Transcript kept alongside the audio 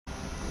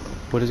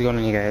What is going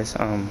on, you guys?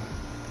 I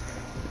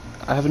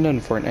haven't done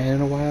Fortnite in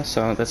a while,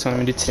 so that's what I'm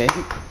gonna do today.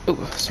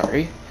 Oh,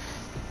 sorry.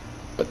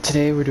 But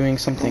today we're doing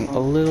something a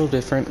little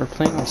different. We're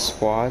playing on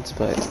squads,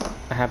 but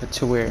I have it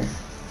to where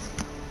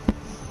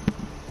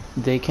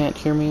they can't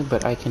hear me,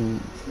 but I can't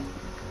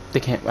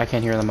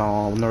hear them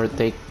all, nor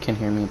they can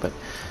hear me, but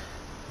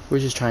we're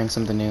just trying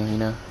something new, you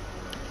know?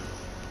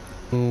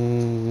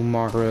 Ooh,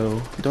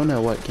 Mario. Don't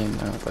know what game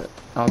though, but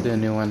I'll do a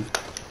new one.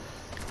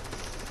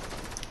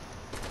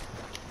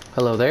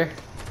 Hello there?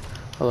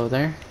 Hello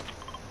there?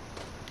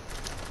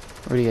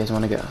 Where do you guys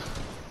want to go?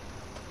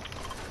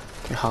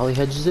 Okay, Holly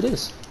Hedges it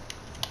is.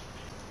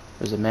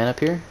 There's a man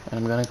up here, and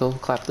I'm gonna go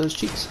clap those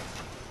cheeks.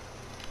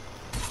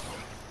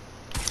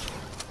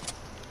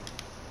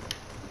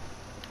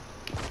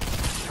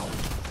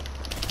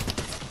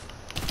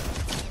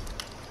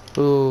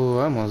 Ooh,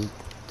 I almost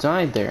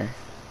died there.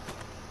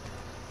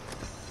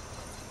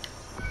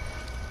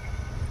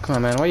 Come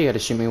on, man, why you gotta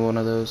shoot me with one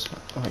of those?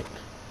 Oh, wait,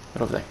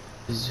 right over there.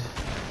 Is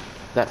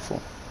that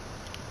full?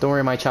 Don't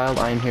worry, my child,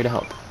 I am here to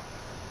help.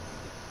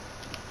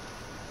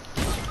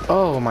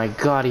 Oh my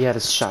god, he had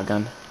his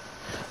shotgun.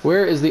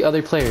 Where is the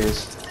other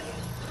players?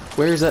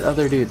 Where is that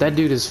other dude? That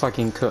dude is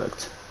fucking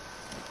cooked.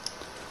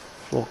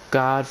 Well,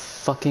 god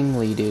fucking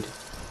Lee, dude.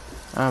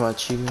 How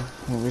about you?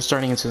 We're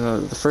starting into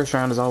the first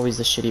round is always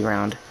the shitty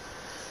round.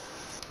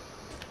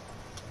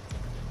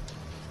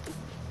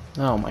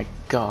 Oh my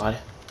god.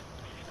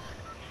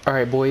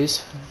 Alright,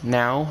 boys.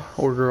 Now,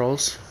 or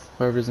girls,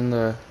 whoever's in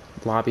the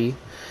lobby.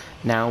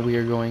 Now we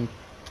are going...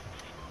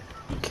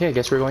 Okay, I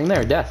guess we're going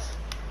there. Death.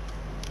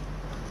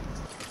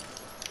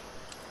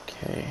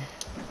 Okay.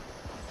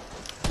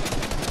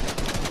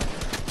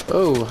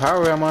 Oh,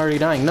 how am I already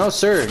dying? No,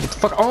 sir. Get the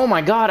fuck... Oh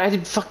my god, I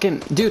did fucking...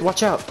 Dude,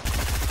 watch out.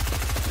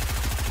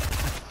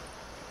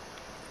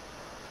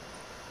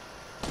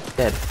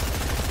 Dead.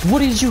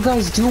 What is you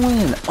guys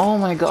doing? Oh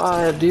my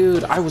god,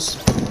 dude. I was...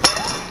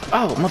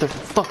 Oh,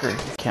 motherfucker.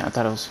 Can't, I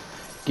thought it was...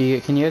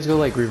 Can you guys go,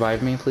 like,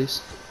 revive me,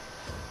 please?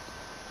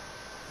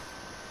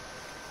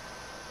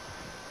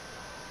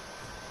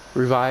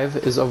 Revive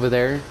is over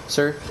there,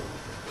 sir.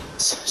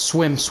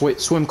 Swim,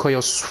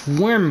 Koyo,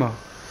 swim!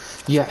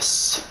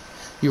 Yes!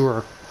 You are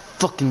a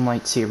fucking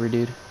lightsaber,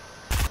 dude.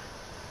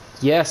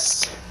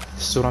 Yes!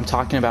 This is what I'm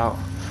talking about.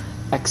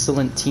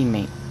 Excellent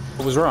teammate.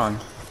 I was wrong.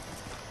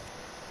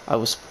 I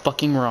was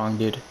fucking wrong,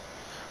 dude.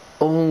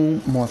 Oh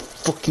my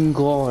fucking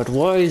god,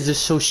 why is this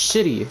so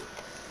shitty?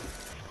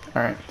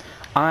 Alright,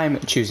 I'm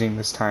choosing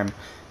this time.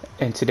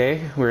 And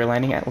today, we're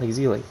landing at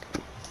Lazy Lake.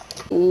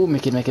 Oh,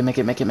 make it.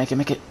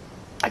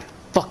 I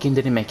fucking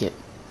didn't make it.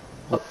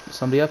 Oh,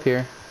 somebody up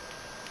here.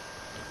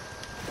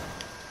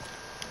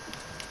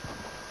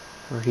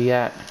 Where he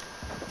at?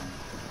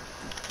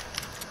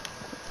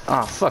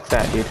 Ah, oh, fuck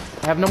that, dude.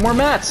 I have no more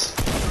mats!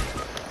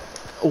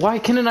 Why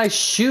couldn't I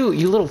shoot,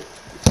 you little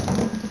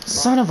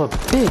son of a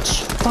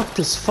bitch? Fuck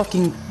this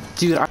fucking...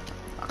 Dude,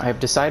 I've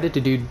decided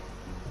to do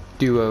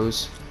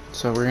duos.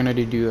 So we're gonna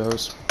do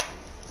duos.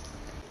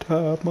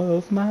 Time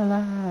of my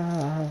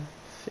life.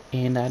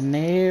 And I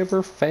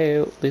never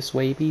felt this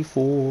way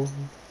before.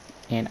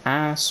 And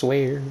I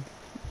swear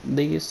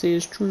this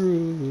is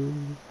true.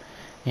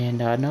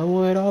 And I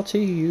know it all to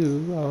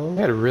you. Oh.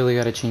 I really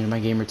gotta change my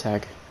gamer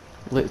tag.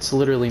 It's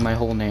literally my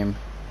whole name.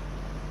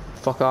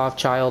 Fuck off,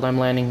 child. I'm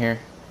landing here.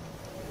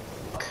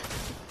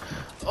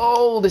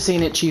 Oh, this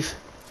ain't it, chief.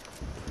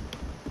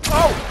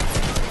 Oh!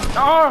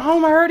 Oh,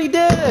 home, I already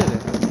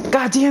did!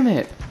 God damn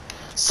it!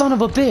 Son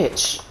of a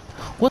bitch!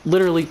 What?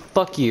 Literally,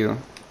 fuck you.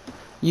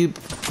 You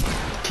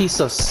piece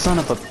of son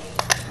of a...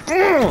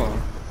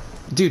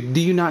 Dude,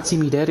 do you not see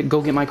me dead?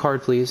 Go get my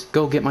card, please.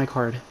 Go get my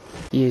card.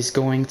 He is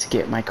going to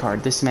get my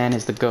card. This man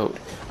is the GOAT.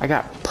 I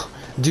got...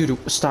 Dude,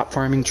 stop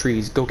farming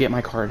trees. Go get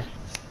my card.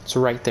 It's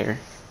right there.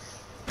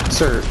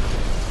 Sir,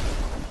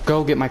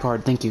 go get my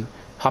card. Thank you.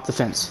 Hop the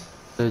fence.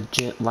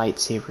 Legit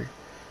lightsaber.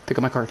 Pick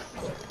up my card.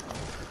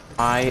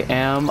 I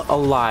am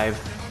alive.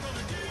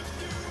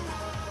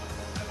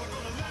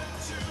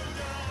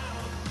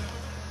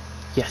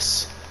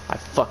 Yes, I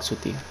fucks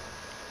with you.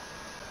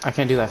 I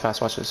can't do that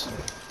fast. Watch this.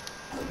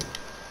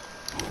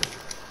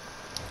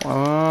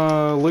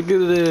 Oh, look at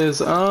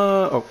this.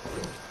 Oh,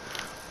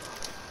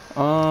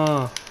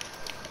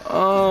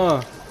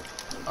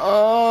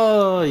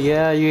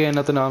 yeah, you got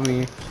nothing on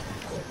me.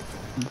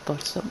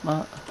 Bust up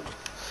my...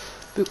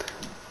 Boop.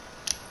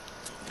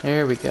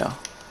 There we go.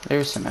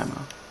 There's some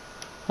ammo.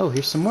 Oh,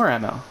 here's some more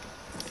ammo.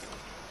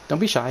 Don't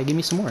be shy. Give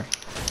me some more.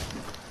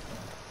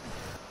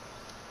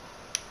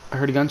 I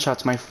heard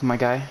gunshots, my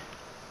guy.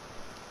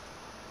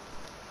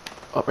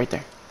 Oh, right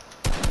there.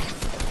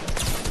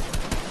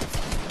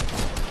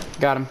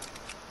 Got him.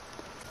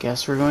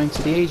 Guess we're going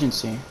to the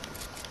agency.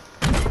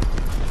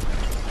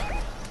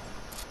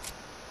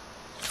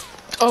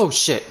 Oh,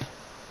 shit.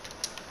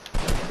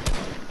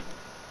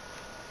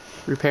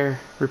 Repair.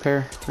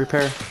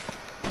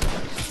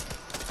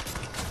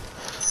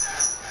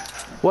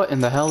 What in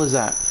the hell is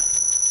that?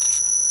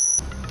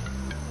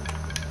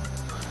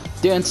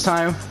 Dance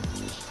time.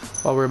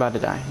 While we're about to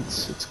die.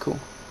 It's cool.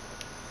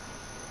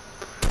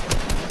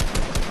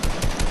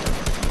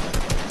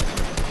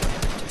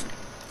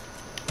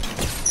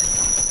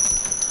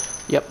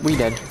 Yep, we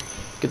did.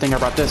 Good thing I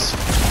brought this.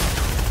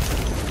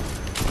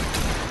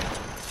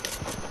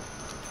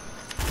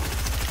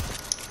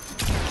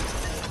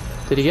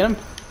 Did he get him?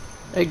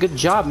 Hey, good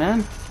job,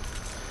 man.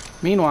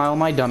 Meanwhile,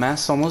 my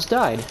dumbass almost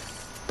died.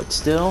 But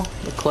still,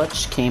 the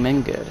clutch came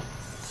in good.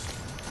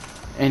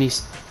 And he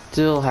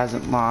still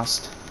hasn't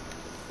lost.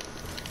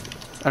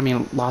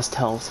 Lost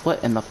health.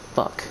 What in the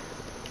fuck?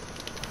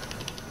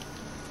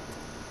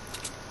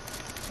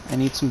 I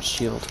need some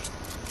shield.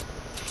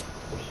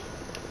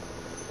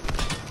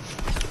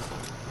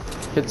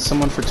 Hit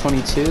someone for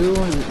 22,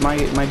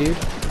 my dude.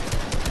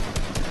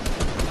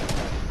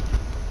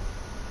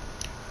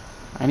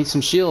 I need some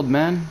shield,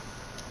 man.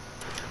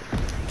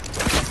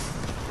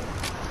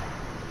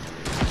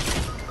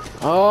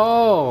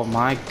 Oh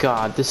my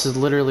god, this is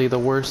literally the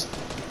worst.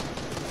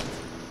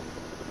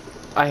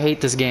 I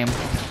hate this game.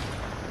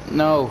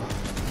 No.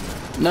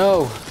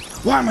 No.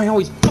 Why am I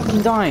always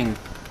fucking dying?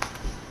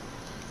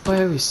 Why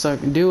I always suck.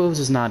 Duos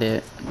is not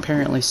it.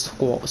 Apparently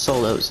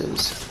solos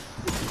is.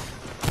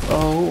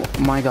 Oh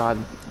my god.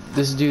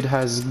 This dude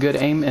has good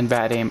aim and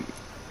bad aim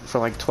for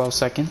like 12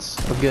 seconds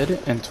of good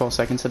and 12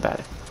 seconds of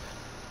bad.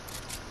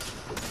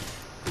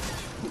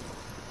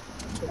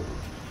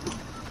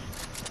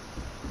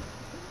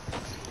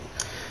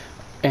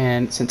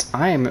 And since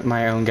I am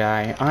my own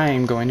guy, I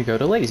am going to go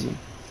to lazy.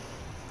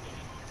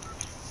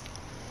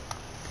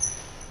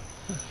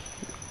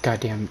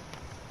 Goddamn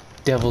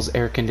devil's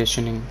air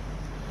conditioning.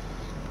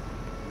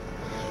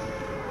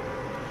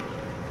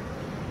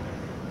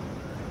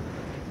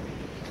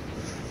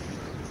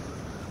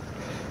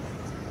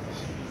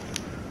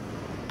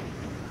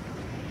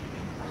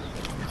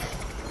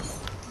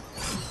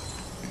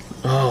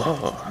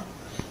 Oh.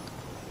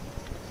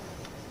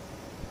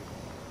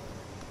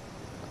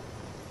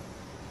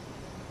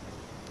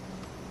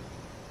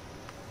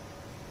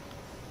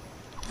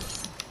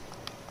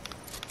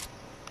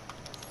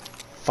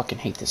 Fucking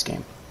hate this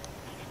game.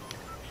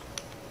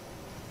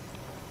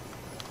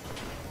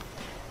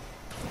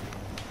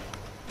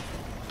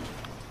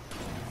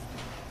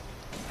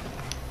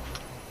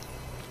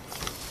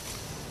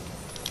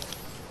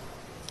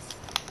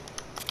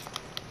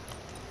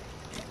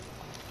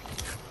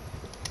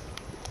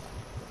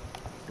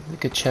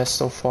 Good chest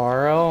so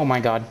far. Oh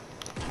my god.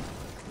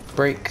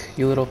 Break,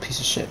 you little piece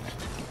of shit.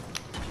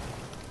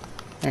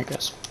 There it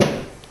goes.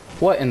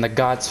 What in the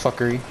god's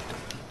fuckery?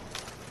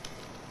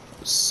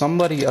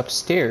 Somebody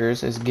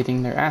upstairs is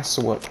getting their ass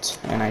whooped.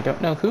 And I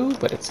don't know who,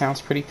 but it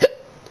sounds pretty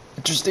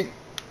interesting.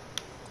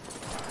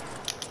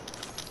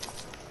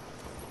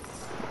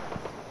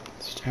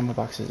 These ammo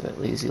boxes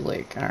at Lazy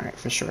Lake. Alright,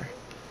 for sure.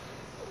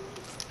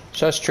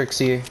 Shush,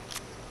 Trixie.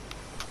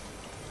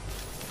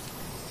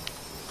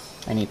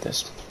 I need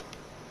this.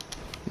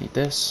 Need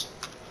this.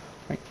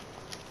 Right.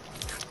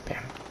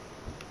 Bam.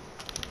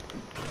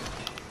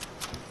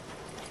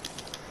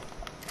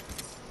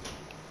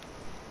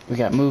 We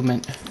got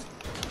movement.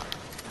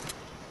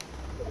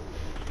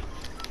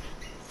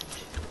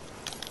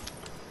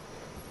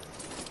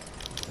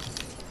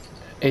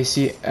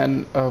 AC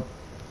and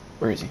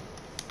where is he?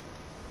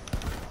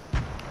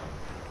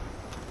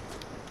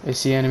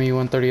 AC enemy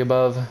 130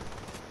 above.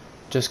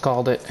 Just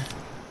called it.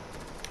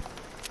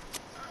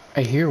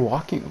 I hear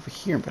walking over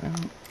here, but I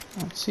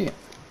don't see it.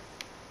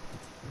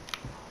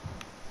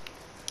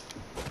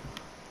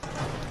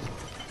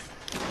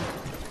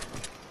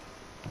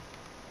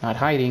 Not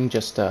hiding,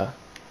 just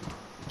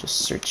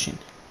searching.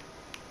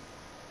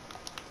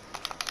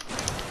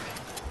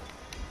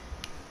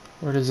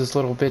 Where does this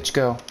little bitch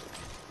go?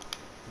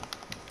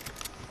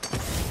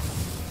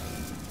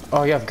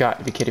 Oh, you have got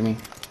to be kidding me.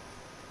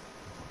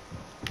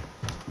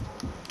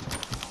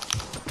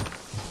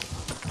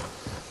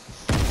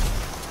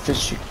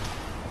 Fish you.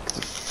 Get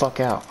the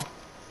fuck out.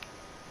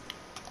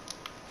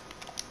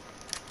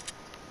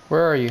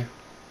 Where are you?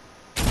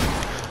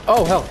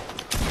 Oh, hell.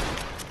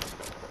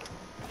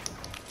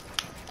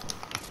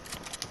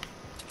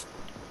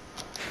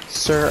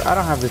 Sir, I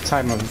don't have the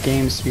time of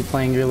games to be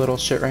playing your little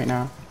shit right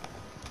now.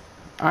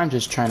 I'm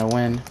just trying to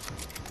win.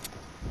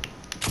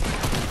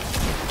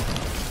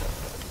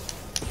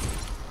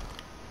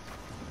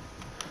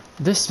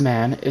 This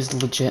man is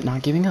legit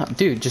not giving up.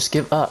 Dude, just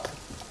give up.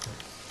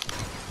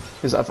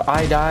 Because if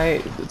I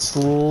die, it's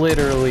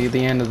literally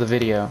the end of the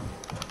video.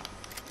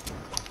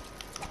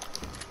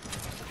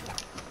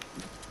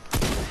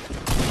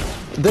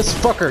 This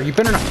fucker, you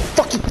better not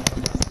fucking...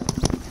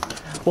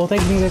 Well,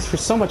 thank you guys for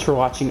so much for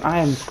watching. I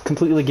am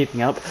completely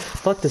giving up.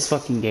 Fuck this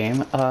fucking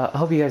game. I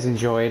hope you guys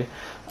enjoyed.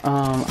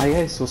 I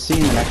guys will see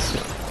you in the next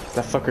one.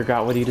 That fucker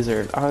got what he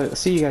deserved. I'll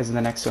see you guys in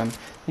the next one.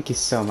 Thank you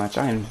so much.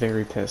 I am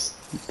very pissed.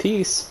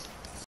 Peace.